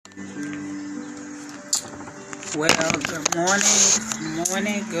Well, good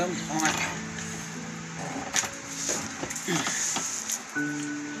morning, good morning.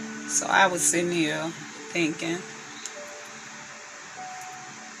 So I was sitting here thinking,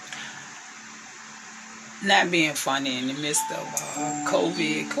 not being funny in the midst of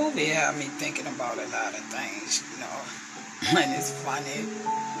COVID. COVID had me thinking about a lot of things, and it's funny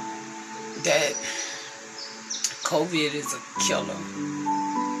that COVID is a killer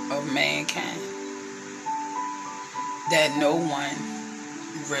of mankind. That no one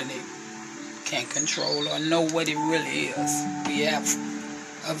really can control or know what it really is. We have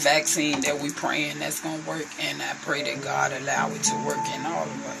a vaccine that we praying that's going to work, and I pray that God allow it to work in all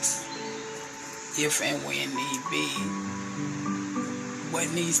of us, if and when need be. What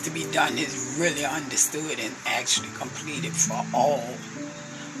needs to be done is really understood and actually completed for all.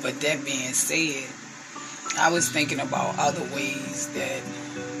 But that being said, I was thinking about other ways that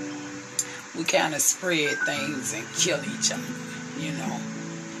we kind of spread things and kill each other,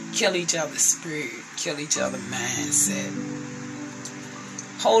 Kill each other's spirit, kill each other's mindset.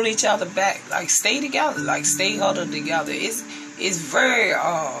 Hold each other back, like stay together, like stay huddled together. It's very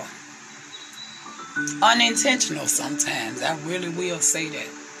unintentional sometimes. I really will say that.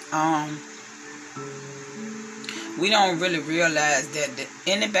 We don't really realize that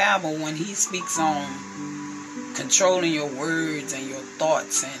in the Bible, when he speaks on controlling your words and your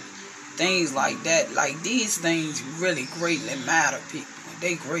thoughts and things like that, like these things really greatly matter, people.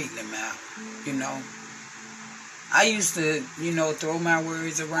 They greatly matter, I used to, throw my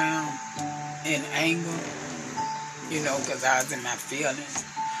words around in anger, because I was in my feelings.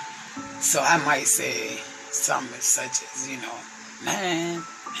 So I might say something such as, man,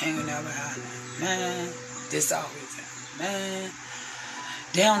 hanging out behind, man, this always happens, man,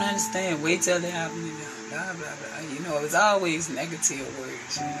 they don't understand, wait till they happen to them, blah, blah, blah. It's always negative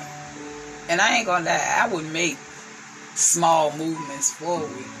words, And I ain't gonna lie, I would make small movements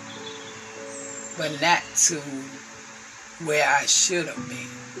forward, but not to where I should have been.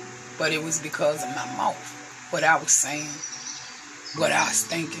 But it was because of my mouth, what I was saying, what I was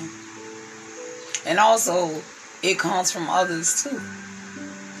thinking. And also, it comes from others too.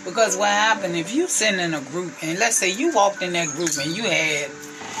 Because what happened, if you sitting in a group, and let's say you walked in that group and you had,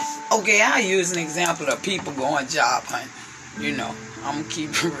 okay, I'll use an example of people going job hunting. I'm going to keep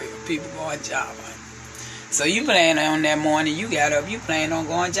it real. People going job hunting. So you plan on that morning, you got up, you plan on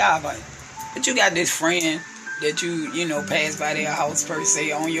going job hunting. But you got this friend that you pass by their house per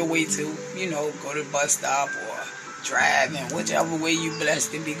se on your way to, go to the bus stop or drive, and whichever way you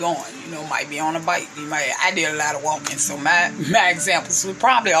blessed to be going. Might be on a bike. I did a lot of walking, so my examples would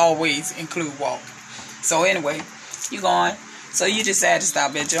probably always include walking. So anyway, you going. So you decide to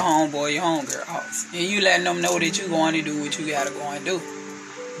stop at your homeboy, your homegirl house. And you letting them know that you're going to do what you got to go and do.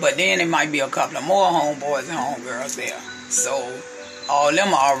 But then it might be a couple of more homeboys and homegirls there. So all of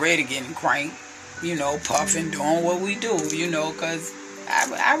them are already getting cranked, puffing, doing what we do, because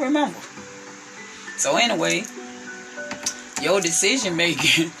I remember. So anyway, your decision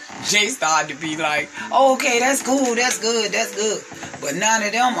making, they start to be like, oh, okay, that's cool, that's good. But none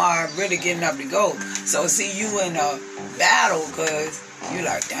of them are really getting up to go. So see, you in a battle because you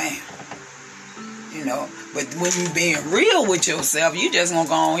like, damn. But when you being real with yourself, you just gonna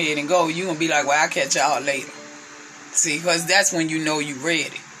go ahead and go. You gonna be like, well, I'll catch y'all later. See, because that's when you know you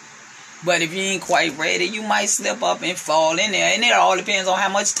ready. But if you ain't quite ready, you might slip up and fall in there. And it all depends on how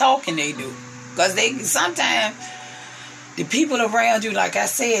much talking they do. Because sometimes the people around you, like I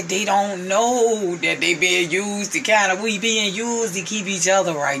said, they don't know that they being used we being used to keep each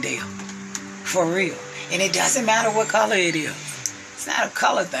other right there. For real. And it doesn't matter what color it is. It's not a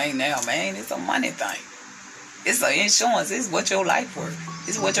color thing now, man. It's a money thing. It's an insurance. It's what your life worth.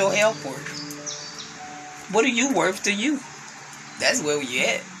 It's what your health worth. What are you worth to you? That's where we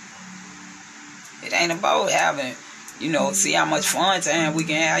at. It ain't about having, see how much fun time we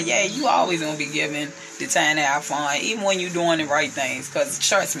can have. Yeah, you always going to be given the time to have fun, even when you're doing the right things. Because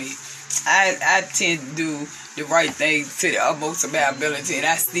trust me, I tend to do the right thing to the utmost of my ability, and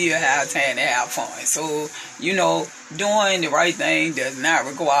I still have time to have fun. So, doing the right thing does not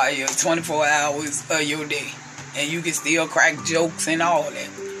require 24 hours of your day. And you can still crack jokes and all that.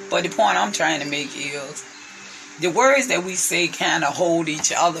 But the point I'm trying to make is, the words that we say kind of hold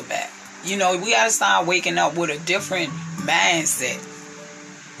each other back. We got to start waking up with a different mindset.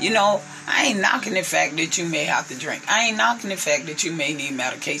 I ain't knocking the fact that you may have to drink. I ain't knocking the fact that you may need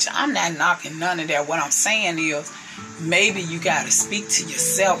medication. I'm not knocking none of that. What I'm saying is, maybe you got to speak to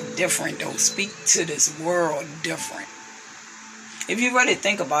yourself different, though. Speak to this world different. If you really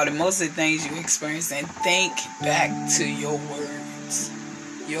think about it, most of the things you experience, and think back to your words,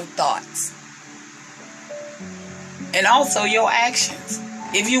 your thoughts. And also your actions.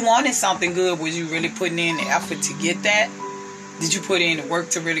 If you wanted something good, was you really putting in the effort to get that? Did you put in the work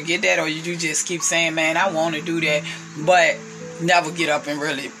to really get that? Or you just keep saying, man, I want to do that, but never get up and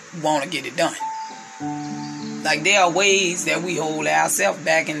really want to get it done? Like, there are ways that we hold ourselves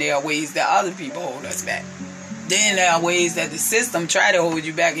back, and there are ways that other people hold us back. Then there are ways that the system try to hold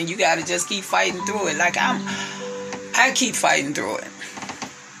you back, and you got to just keep fighting through it. Like, I keep fighting through it.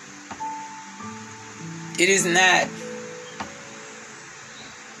 It is not...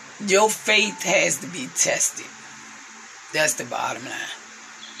 Your faith has to be tested. That's the bottom line.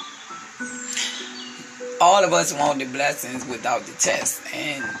 All of us want the blessings without the test,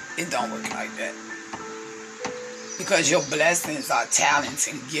 and it don't work like that. Because your blessings are talents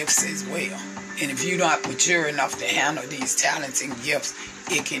and gifts as well. And if you're not mature enough to handle these talents and gifts,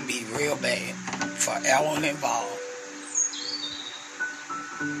 it can be real bad for everyone involved.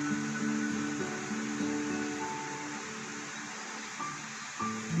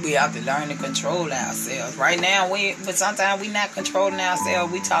 We have to learn to control ourselves. Right now, but sometimes we not controlling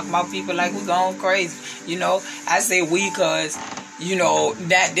ourselves. We talk about people like we're going crazy. You know, I say we because, you know,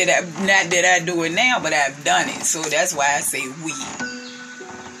 not that I do it now, but I've done it. So that's why I say we.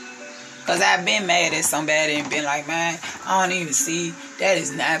 Because I've been mad at somebody and been like, man, I don't even see, that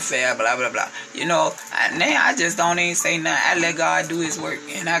is not fair, blah, blah, blah. You know, now I just don't even say nothing. I let God do his work,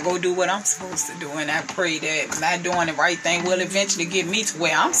 and I go do what I'm supposed to do. And I pray that my doing the right thing will eventually get me to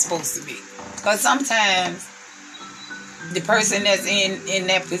where I'm supposed to be. Because sometimes the person that's in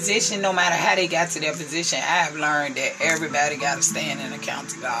that position, no matter how they got to that position, I've learned that everybody got to stand in account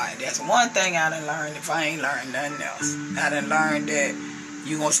to God. That's one thing I done learned if I ain't learned nothing else. I done learned that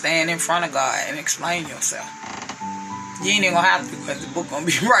you going to stand in front of God and explain yourself. You ain't even going to have to, because the book going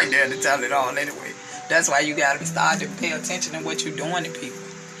to be right there to tell it all anyway. That's why you got to start to pay attention to what you're doing to people.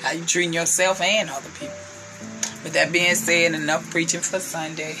 How you treating yourself and other people. With that being said, enough preaching for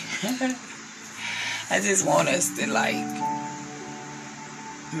Sunday. I just want us to, like,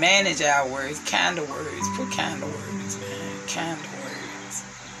 manage our words. Kinder words. Put kinder words, man. Kinder words.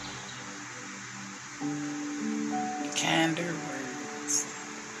 Kinder words.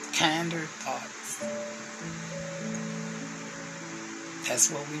 Kinder thoughts. That's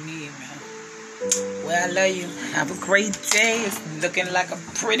what we need, man. Well, I love you. Have a great day. It's looking like a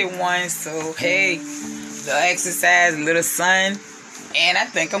pretty one. So, hey, little exercise, little sun. And I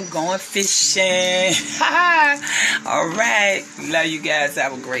think I'm going fishing. All right. Love you guys.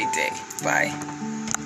 Have a great day. Bye.